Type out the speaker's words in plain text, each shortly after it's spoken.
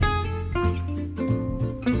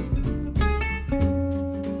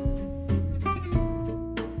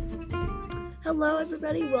Hello,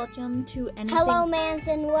 everybody. Welcome to anything. Hello, mans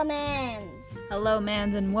and womans. Hello,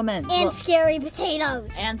 mans and women. And scary potatoes.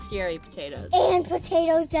 And scary potatoes. And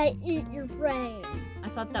potatoes that eat your brain. I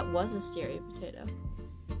thought that was a scary potato.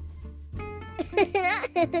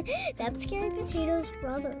 That's Scary Potato's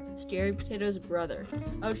brother. Scary Potato's brother.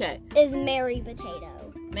 Okay. Is Mary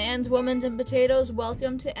Potato. Mans, womans, and potatoes,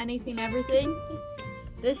 welcome to Anything Everything.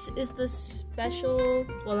 This is the special,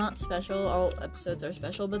 well, not special, all episodes are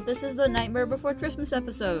special, but this is the Nightmare Before Christmas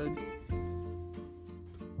episode.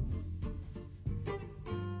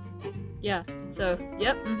 Yeah, so,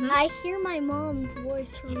 yep, I hear my mom's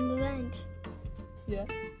voice from the vent. Yeah.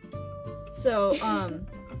 So,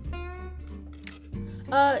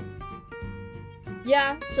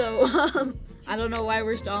 I don't know why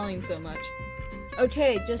we're stalling so much.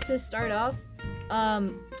 Okay, just to start off,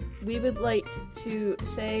 we would like to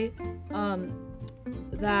say,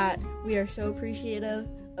 that we are so appreciative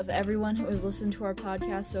of everyone who has listened to our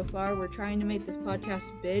podcast so far. We're trying to make this podcast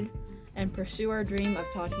big and pursue our dream of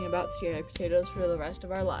talking about scary potatoes for the rest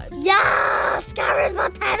of our lives. Yeah, Scary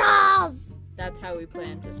Potatoes! That's how we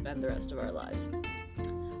plan to spend the rest of our lives.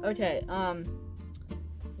 Okay,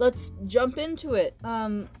 let's jump into it.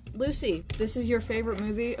 Lucy, this is your favorite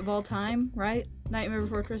movie of all time, right? Nightmare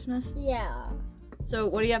Before Christmas? Yeah. So,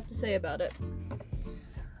 what do you have to say about it?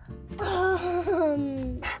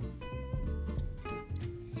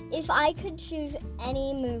 If I could choose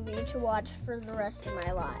any movie to watch for the rest of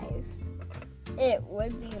my life, it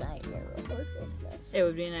would be Nightmare Before Christmas. It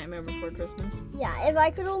would be Nightmare Before Christmas? Yeah, if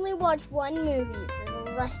I could only watch one movie for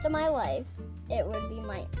the rest of my life, it would be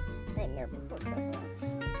my Nightmare Before Christmas.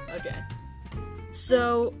 Okay.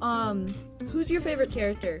 So, who's your favorite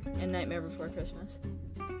character in Nightmare Before Christmas?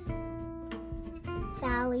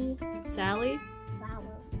 Sally. Sally?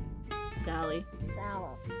 Sally.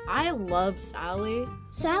 I love Sally.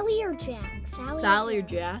 Sally or Jack? Sally or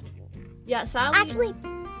Jack? Yeah, Sally. Actually,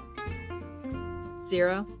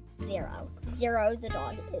 Zero. Zero the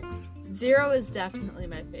dog is. Zero is definitely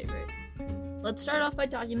my favorite. Let's start off by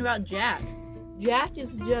talking about Jack. Jack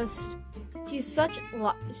is just, he's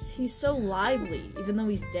so lively, even though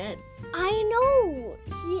he's dead. I know.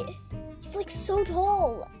 He's like so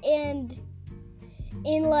tall and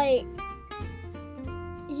like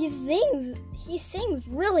he sings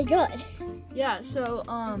really good. Yeah, so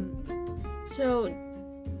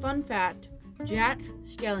fun fact, Jack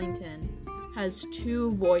Skellington has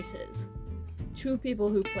two voices. Two people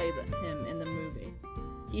who play him in the movie.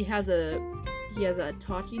 He has a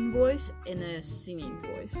talking voice and a singing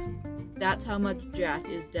voice. That's how much Jack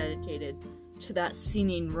is dedicated to that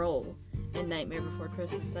singing role in Nightmare Before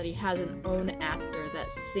Christmas, that he has an own actor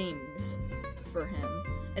that sings for him.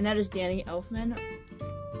 And that is Danny Elfman.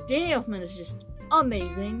 Danny Elfman is just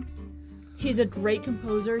amazing. He's a great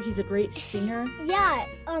composer. He's a great singer. Yeah,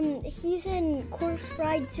 he's in Corpse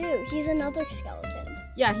Bride too. He's another skeleton.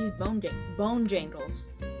 Yeah, he's Bone Jangles.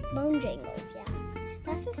 Bone Jangles, yeah.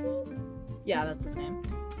 That's his name? Yeah, that's his name.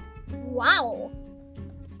 Wow.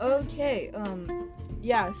 Okay,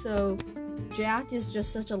 yeah, so Jack is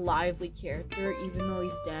just such a lively character, even though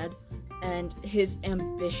he's dead. And his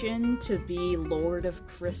ambition to be Lord of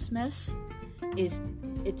Christmas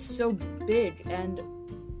it's so big, and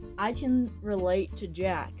I can relate to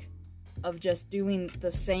Jack of just doing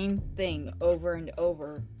the same thing over and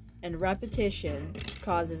over, and repetition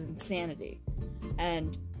causes insanity.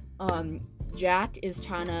 And Jack is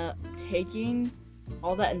kind of taking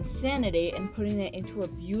all that insanity and putting it into a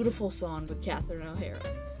beautiful song with Catherine O'Hara.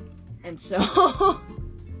 And so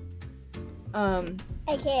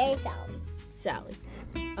AKA Sally.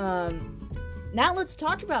 Now let's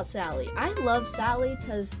talk about Sally. I love Sally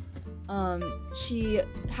because she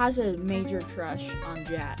has a major crush on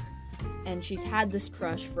Jack, and she's had this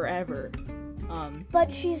crush forever. But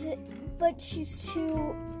she's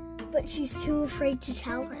too afraid to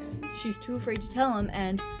tell him. She's too afraid to tell him,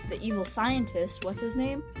 and the evil scientist, what's his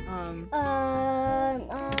name? It's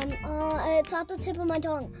at the tip of my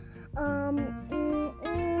tongue.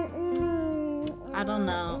 I don't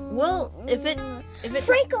know. Well, if it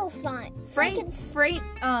Frankenstein.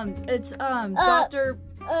 It's Dr.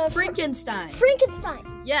 Frankenstein.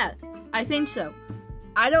 Frankenstein. Yeah, I think so.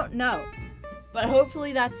 I don't know, but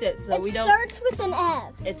hopefully that's it. So It starts with an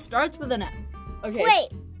F. It starts with an F. Okay.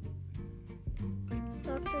 Wait.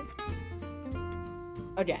 Doctor.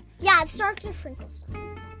 Okay. Yeah, it starts with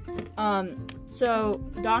Frankenstein. So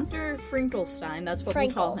Dr. Frankenstein, that's what we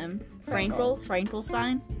call him.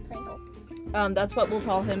 Frankenstein. That's what we'll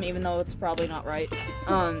call him, even though it's probably not right.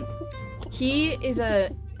 He is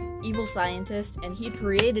a evil scientist, and he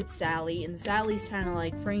created Sally, and Sally's kind of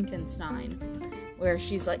like Frankenstein. where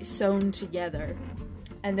she's like sewn together.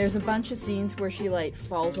 And there's a bunch of scenes where she like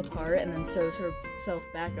falls apart and then sews herself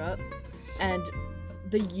back up. And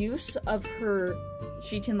the use of her,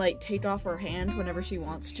 she can like take off her hand whenever she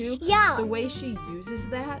wants to. Yeah. The way she uses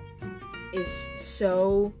that is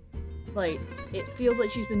so, like, it feels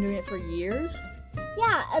like she's been doing it for years.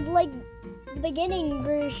 Yeah, and like the beginning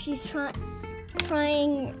where she's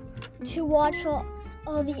trying to watch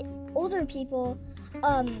all the older people,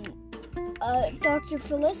 Dr.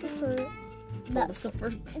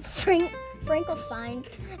 Frankenstein.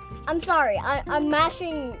 I'm sorry, I'm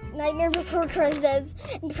mashing Nightmare Before Christmas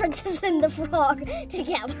and Princess and the Frog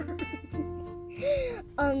together.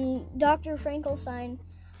 Dr. Frankenstein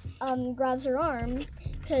grabs her arm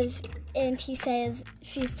and he says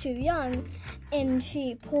she's too young, and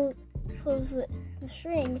she pulls the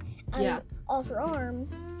string off her arm.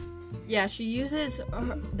 Yeah, she uses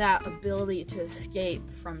that ability to escape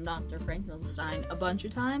from Dr. Frankenstein a bunch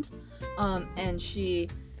of times, and she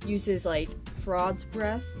uses like Fraud's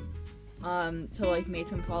breath to like make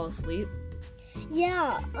him fall asleep.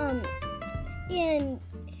 Yeah, and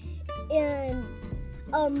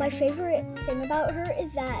my favorite thing about her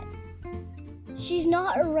is that she's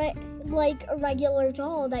not like a regular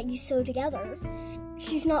doll that you sew together.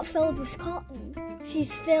 She's not filled with cotton.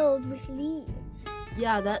 She's filled with leaves.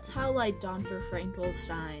 Yeah, that's how like Dr.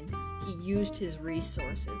 Frankenstein, he used his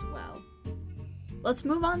resources well. Let's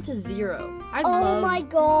move on to Zero. Oh my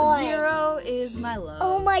god. Zero is my love.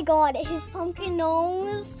 Oh my god, his pumpkin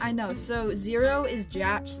nose. I know. So Zero is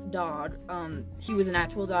Jack's dog. He was an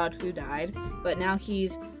actual dog who died, but now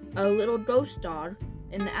he's a little ghost dog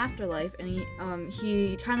in the afterlife, and he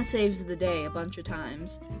kind of saves the day a bunch of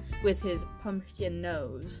times with his pumpkin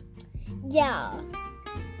nose. Yeah.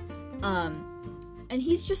 And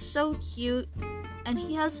he's just so cute, and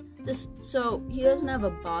he has this, so he doesn't have a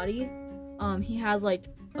body, he has like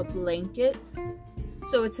a blanket,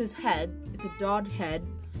 so it's his head, it's a dog head,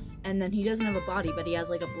 and then he doesn't have a body, but he has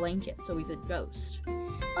like a blanket, so he's a ghost.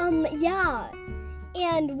 Yeah,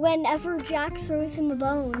 and whenever Jack throws him a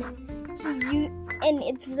bone, and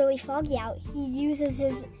it's really foggy out, he uses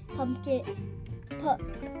his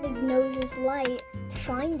his nose's light to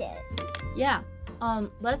find it. Yeah.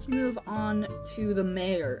 Let's move on to the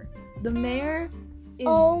mayor. The mayor is...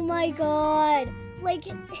 Oh my god. Like,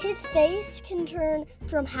 his face can turn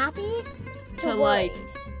from happy to worried. Like,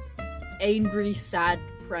 angry, sad,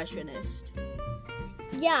 depressionist.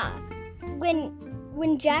 Yeah.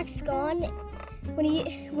 When Jack's gone,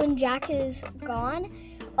 when Jack is gone,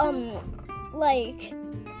 and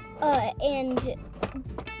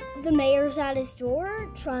the mayor's at his door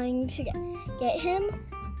trying to get him,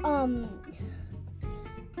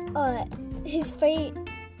 his face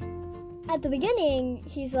at the beginning,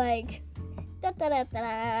 he's like, da da da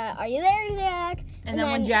da, are you there, Jack? And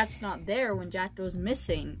then when Jack's not there, when Jack goes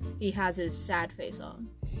missing, he has his sad face on.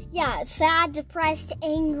 Yeah, sad, depressed,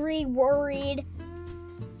 angry, worried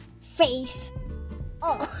face.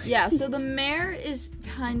 Oh. Yeah, so the mayor is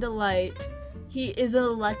kind of like, he's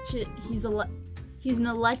an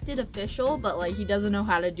elected official, but like he doesn't know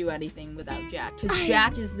how to do anything without Jack, because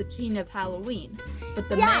Jack is the king of Halloween, but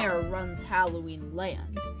the mayor runs Halloween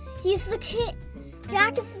Land. He's the king.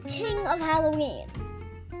 Jack is the king of Halloween,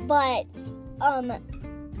 but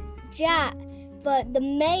the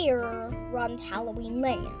mayor runs Halloween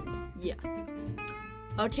Land. Yeah.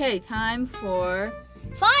 Okay, time for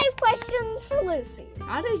 5 questions for Lucy.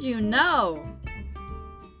 How did you know?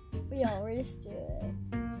 Yeah, we're just doing it.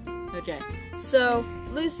 Okay, so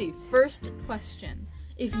Lucy, first question.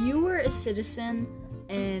 If you were a citizen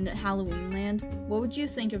in Halloween Land, what would you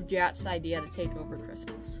think of Jack's idea to take over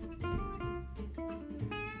Christmas?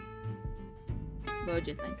 What would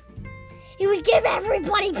you think? He would give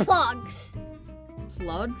everybody pugs.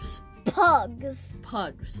 Plugs? Pugs.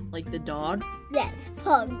 Pugs. Like the dog? Yes,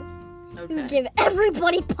 pugs. Okay. He would give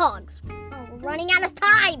everybody pugs. Oh, we're running out of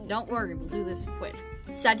time. Don't worry, we'll do this quick.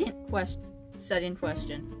 Second question.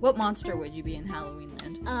 What monster would you be in Halloween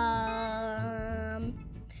Land?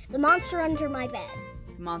 The monster under my bed.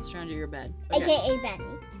 The monster under your bed. Okay. AKA Benny.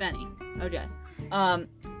 Benny. Okay.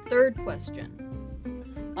 Third question.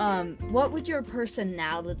 What would your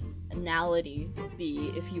personality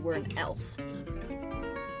be if you were an elf?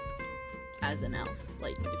 As an elf.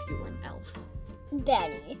 Like, if you were an elf.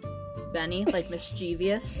 Benny. Benny? Like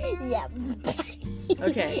mischievous? Yeah, Benny.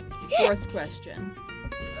 Okay. Fourth question.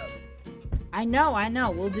 I know.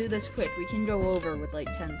 We'll do this quick. We can go over with like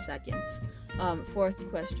 10 seconds. Fourth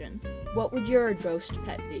question. What would your ghost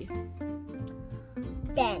pet be?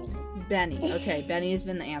 Benny. Benny. Okay, Benny has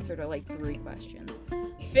been the answer to like 3 questions.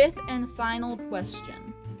 Fifth and final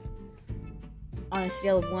question. on a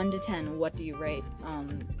scale of 1 to 10, what do you rate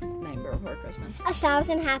Nightmare Before Christmas?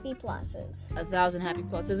 1,000 happy pluses. 1,000 happy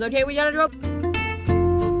pluses. Okay, we gotta go.